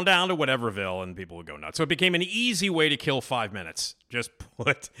 Bring it on down to whateverville, and people would go nuts. So it became an easy way to kill 5 minutes. Just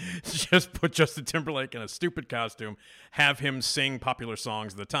put Justin Timberlake in a stupid costume, have him sing popular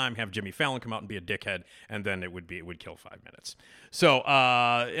songs of the time, have Jimmy Fallon come out and be a dickhead, and then it would kill 5 minutes. So,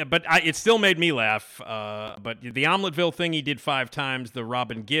 it still made me laugh. But the Omeleteville thing he did 5 times. The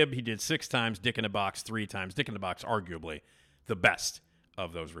Robin Gibb he did 6 times. Dick in a Box 3 times. Dick in a Box, arguably the best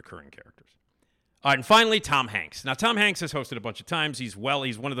of those recurring characters. All right, and finally, Tom Hanks. Now, Tom Hanks has hosted a bunch of times. He's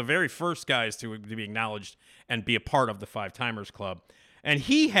one of the very first guys to be acknowledged and be a part of the Five Timers Club. And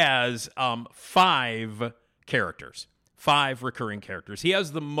he has 5 characters, 5 recurring characters. He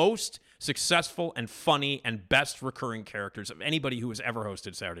has the most successful and funny and best recurring characters of anybody who has ever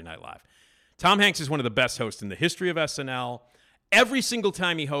hosted Saturday Night Live. Tom Hanks is one of the best hosts in the history of SNL. Every single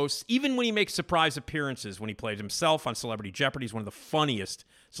time he hosts, even when he makes surprise appearances, when he played himself on Celebrity Jeopardy, he's one of the funniest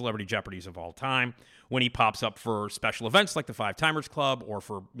Celebrity Jeopardies of all time. When he pops up for special events like the Five Timers Club or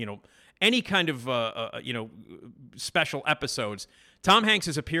for, any kind of, special episodes, Tom Hanks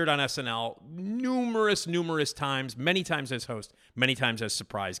has appeared on SNL numerous times, many times as host, many times as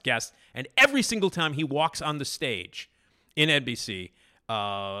surprise guest. And every single time he walks on the stage in NBC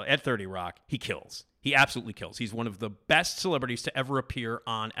at 30 Rock, he kills. He absolutely kills. He's one of the best celebrities to ever appear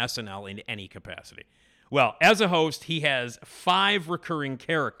on SNL in any capacity. Well, as a host, he has 5 recurring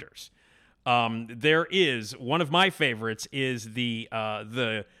characters. There is one of my favorites is the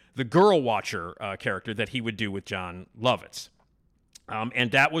girl watcher character that he would do with John Lovitz. And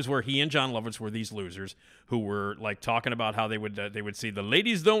that was where he and John Lovitz were these losers who were like talking about how they would see the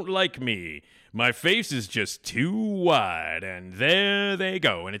ladies don't like me. My face is just too wide, and there they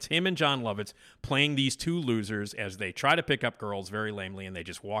go. And it's him and John Lovitz playing these 2 losers as they try to pick up girls very lamely, and they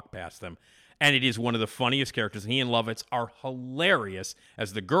just walk past them. And it is one of the funniest characters. He and Lovitz are hilarious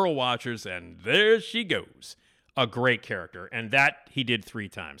as the girl watchers, and there she goes. A great character, and that he did 3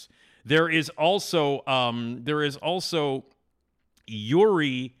 times. There is also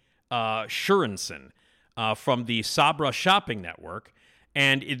Yuri Shurenson from the Sabra Shopping Network,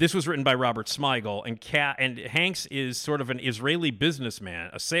 and this was written by Robert Smigel. And Hanks is sort of an Israeli businessman,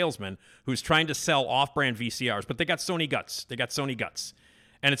 a salesman who's trying to sell off-brand VCRs, but they got Sony guts.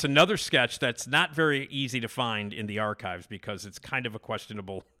 And it's another sketch that's not very easy to find in the archives because it's kind of a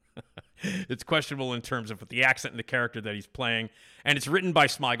questionable. It's questionable in terms of the accent and the character that he's playing, and it's written by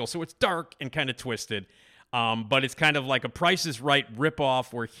Smigel, so it's dark and kind of twisted. But it's kind of like a Price is Right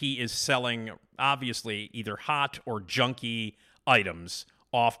ripoff where he is selling, obviously, either hot or junky items,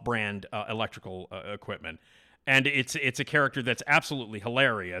 off-brand electrical equipment. And it's a character that's absolutely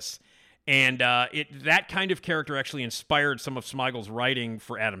hilarious. And that kind of character actually inspired some of Smigel's writing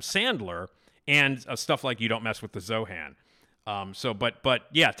for Adam Sandler and stuff like You Don't Mess with the Zohan. But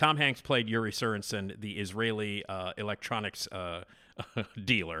yeah, Tom Hanks played Yuri Sorensen, the Israeli electronics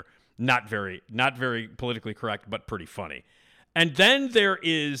dealer. Not very politically correct, but pretty funny. And then there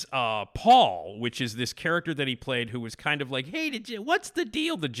is Paul, which is this character that he played who was kind of like, hey, what's the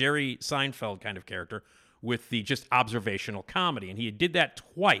deal? The Jerry Seinfeld kind of character with the just observational comedy. And he did that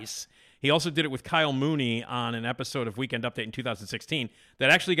twice. He also did it with Kyle Mooney on an episode of Weekend Update in 2016 that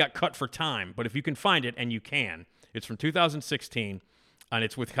actually got cut for time. But if you can find it, and you can, it's from 2016. And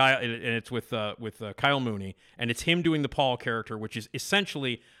it's with Kyle, and it's with Kyle Mooney, and it's him doing the Paul character, which is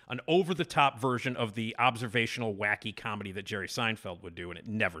essentially an over-the-top version of the observational, wacky comedy that Jerry Seinfeld would do, and it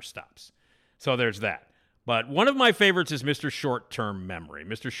never stops. So there's that. But one of my favorites is Mr. Short-Term Memory.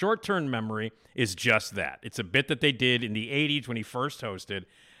 Mr. Short-Term Memory is just that. It's a bit that they did in the 80s when he first hosted,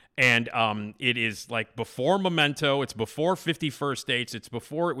 and it is like before Memento, it's before 50 First Dates, it's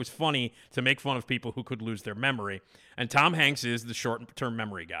before it was funny to make fun of people who could lose their memory, and Tom Hanks is the short-term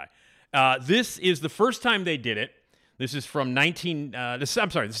memory guy. This is the first time they did it. This is from this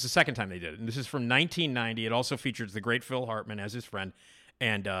is the second time they did it, and this is from 1990. It also features the great Phil Hartman as his friend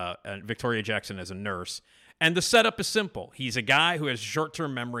and Victoria Jackson as a nurse. And the setup is simple. He's a guy who has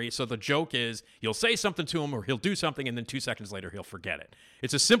short-term memory, so the joke is you'll say something to him or he'll do something, and then 2 seconds later he'll forget it.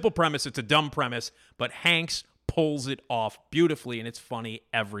 It's a simple premise. It's a dumb premise, but Hanks pulls it off beautifully, and it's funny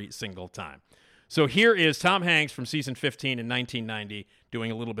every single time. So here is Tom Hanks from season 15 in 1990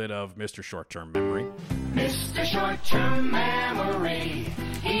 doing a little bit of Mr. Short-Term Memory. Mr. Short-Term Memory,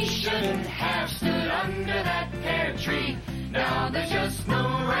 he shouldn't have stood under that pear tree. Now there's just no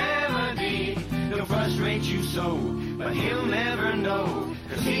remedy. He'll frustrate you so, but he'll never know,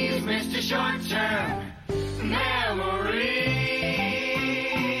 'cause he's Mr. Short-Term Memory.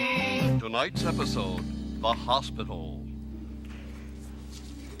 Tonight's episode, The Hospital.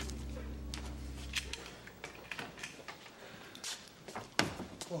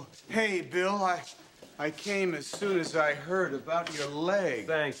 Hey, Bill, I came as soon as I heard about your leg.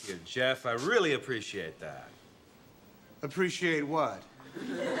 Thank you, Jeff. I really appreciate that. Appreciate what?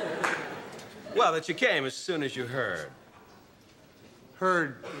 Well, that you came as soon as you heard.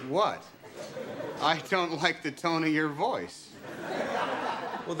 Heard what? I don't like the tone of your voice.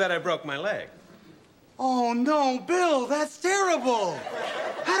 Well, that I broke my leg. Oh, no, Bill, that's terrible.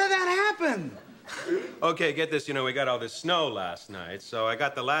 How did that happen? Okay, get this. You know, we got all this snow last night, so I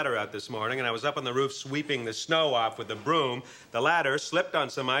got the ladder out this morning, and I was up on the roof sweeping the snow off with a broom. The ladder slipped on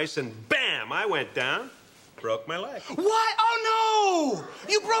some ice, and bam, I went down, broke my leg. What? Oh, no!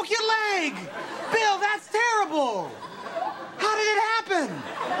 You broke your leg! Bill, that's terrible! How did it happen?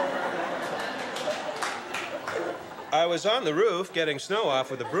 I was on the roof getting snow off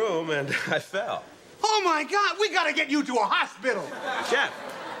with a broom, and I fell. Oh, my God, we gotta get you to a hospital. Jeff,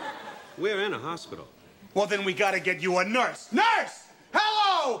 we're in a hospital. Well, then we gotta get you a nurse. Nurse!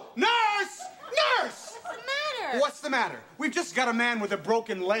 Hello! Nurse! Nurse! What's the matter? What's the matter? We've just got a man with a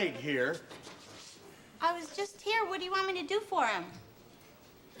broken leg here. I was just here. What do you want me to do for him?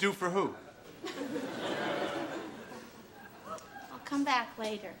 Do for who? I'll come back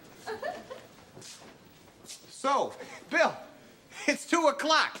later. So, Bill, it's 2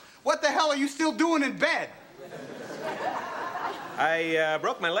 o'clock. What the hell are you still doing in bed? I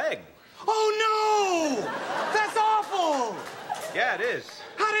broke my leg. Oh, no! That's awful! Yeah, it is.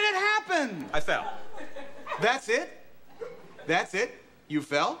 How did it happen? I fell. That's it? That's it? You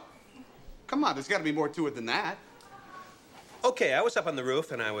fell? Come on, there's got to be more to it than that. Okay, I was up on the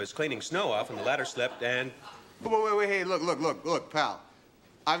roof, and I was cleaning snow off, and the ladder slipped, and... Wait, hey, look, pal.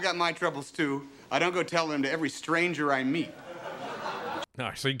 I've got my troubles, too. I don't go tell them to every stranger I meet. No,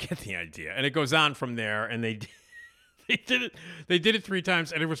 so you get the idea. And it goes on from there, and they did it 3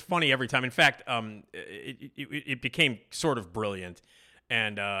 times, and it was funny every time. In fact, it became sort of brilliant.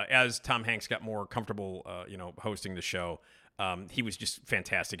 And as Tom Hanks got more comfortable, hosting the show, he was just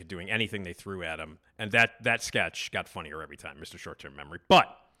fantastic at doing anything they threw at him. And that sketch got funnier every time, Mr. Short-Term Memory.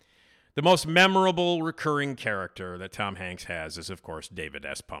 But the most memorable recurring character that Tom Hanks has is, of course, David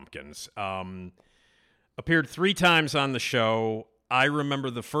S. Pumpkins. Appeared 3 times on the show. I remember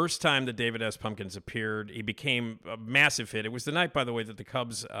the first time that David S. Pumpkins appeared, he became a massive hit. It was the night, by the way, that the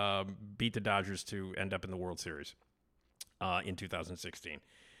Cubs beat the Dodgers to end up in the World Series in 2016.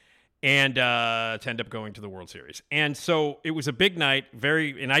 And to end up going to the World Series. And so it was a big night,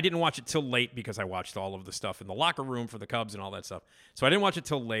 and I didn't watch it till late because I watched all of the stuff in the locker room for the Cubs and all that stuff. So I didn't watch it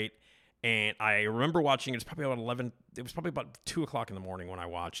till late. And I remember watching it. It was probably about 2 o'clock in the morning when I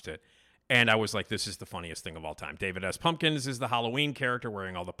watched it. And I was like, this is the funniest thing of all time. David S. Pumpkins is the Halloween character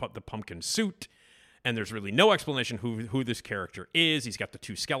wearing all the pumpkin suit. And there's really no explanation who this character is. He's got the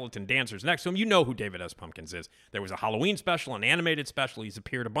 2 skeleton dancers next to him. You know who David S. Pumpkins is. There was a Halloween special, an animated special. He's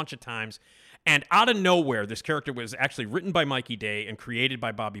appeared a bunch of times. And out of nowhere, this character was actually written by Mikey Day and created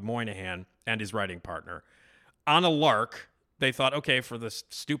by Bobby Moynihan and his writing partner. On a lark, they thought, okay, for this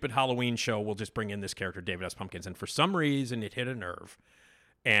stupid Halloween show, we'll just bring in this character, David S. Pumpkins. And for some reason, it hit a nerve.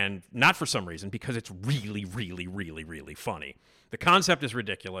 And not for some reason, because it's really, really, really, really funny. The concept is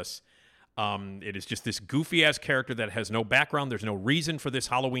ridiculous. It is just this goofy-ass character that has no background. There's no reason for this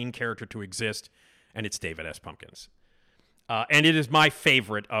Halloween character to exist, and it's David S. Pumpkins. And it is my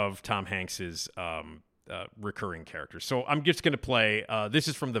favorite of Tom Hanks's recurring characters. So I'm just going to play. This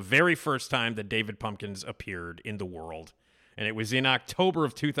is from the very first time that David Pumpkins appeared in the world, and it was in October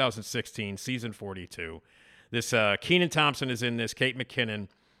of 2016, season 42. This Kenan Thompson is in this. Kate McKinnon,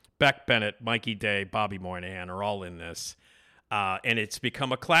 Beck Bennett, Mikey Day, Bobby Moynihan are all in this. And it's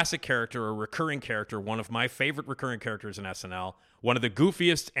become a classic character, a recurring character, one of my favorite recurring characters in SNL, one of the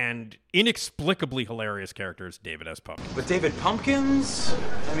goofiest and inexplicably hilarious characters, David S. Pumpkins. But David Pumpkins?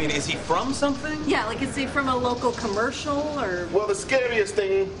 I mean, is he from something? Yeah, like is he from a local commercial or... Well, the scariest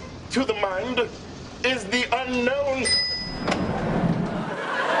thing to the mind is the unknown.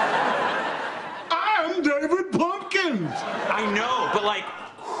 I'm David Pumpkins. I know, but like,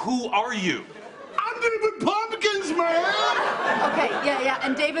 who are you? I'm David Pumpkins, man! Okay, yeah,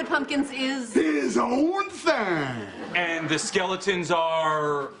 and David Pumpkins is... his own thing. And the skeletons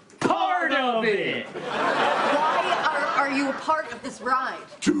are... part of it! Why are you a part of this ride?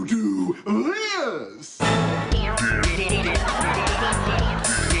 To do this!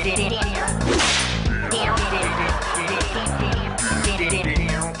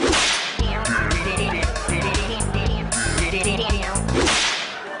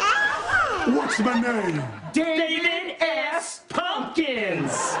 What's my name? David S.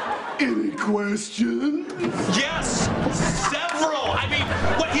 Pumpkins! Any questions? Yes! Several! I mean,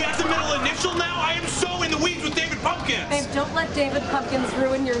 what, he has the middle initial now? I am so in the weeds with David Pumpkins! Pumpkins! Babe, don't let David Pumpkins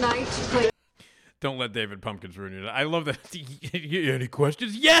ruin your night, please. Don't let David Pumpkins ruin your night. I love that. Any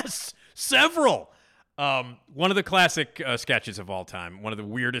questions? Yes! Several! One of the classic sketches of all time, one of the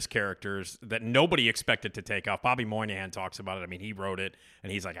weirdest characters that nobody expected to take off. Bobby Moynihan talks about it. I mean, he wrote it,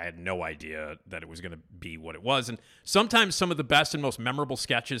 and he's like, I had no idea that it was going to be what it was. And sometimes some of the best and most memorable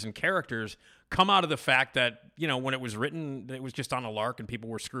sketches and characters come out of the fact that, you know, when it was written, it was just on a lark and people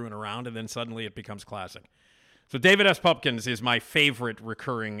were screwing around, and then suddenly it becomes classic. So David S. Pumpkins is my favorite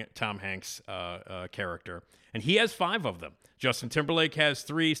recurring Tom Hanks character, and he has 5 of them. Justin Timberlake has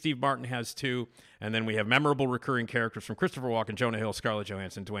 3, Steve Martin has 2, and then we have memorable recurring characters from Christopher Walken, Jonah Hill, Scarlett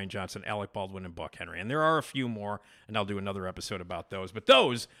Johansson, Dwayne Johnson, Alec Baldwin, and Buck Henry. And there are a few more, and I'll do another episode about those. But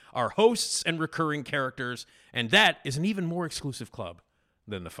those are hosts and recurring characters, and that is an even more exclusive club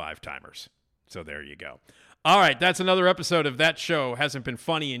than the 5-timers. So there you go. All right, that's another episode of That Show Hasn't Been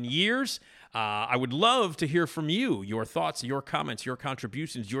Funny in Years. I would love to hear from you, your thoughts, your comments, your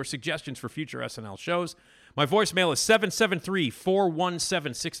contributions, your suggestions for future SNL shows. My voicemail is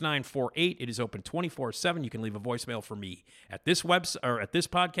 773-417-6948. It is open 24/7. You can leave a voicemail for me at this at this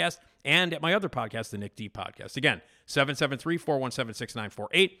podcast and at my other podcast, the Nick D Podcast. Again,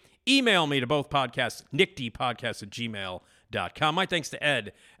 773-417-6948. Email me to both podcasts, nickdpodcast@gmail.com. My thanks to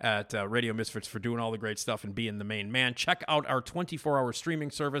Ed at Radio Misfits for doing all the great stuff and being the main man. Check out our 24-hour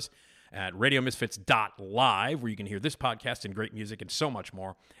streaming service at radiomisfits.live, where you can hear this podcast and great music and so much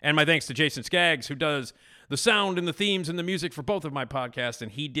more. And my thanks to Jason Skaggs, who does the sound and the themes and the music for both of my podcasts,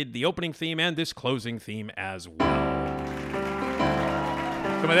 and he did the opening theme and this closing theme as well.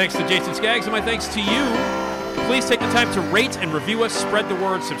 So my thanks to Jason Skaggs, and my thanks to you. Please take the time to rate and review us, spread the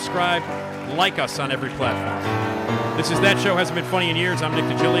word, subscribe, like us on every platform. This is That Show Hasn't Been Funny in Years. I'm Nick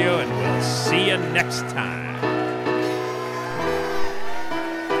DiGilio, and we'll see you next time.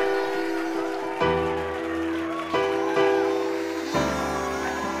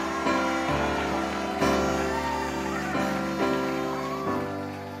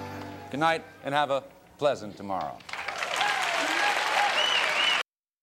 Good night, and have a pleasant tomorrow.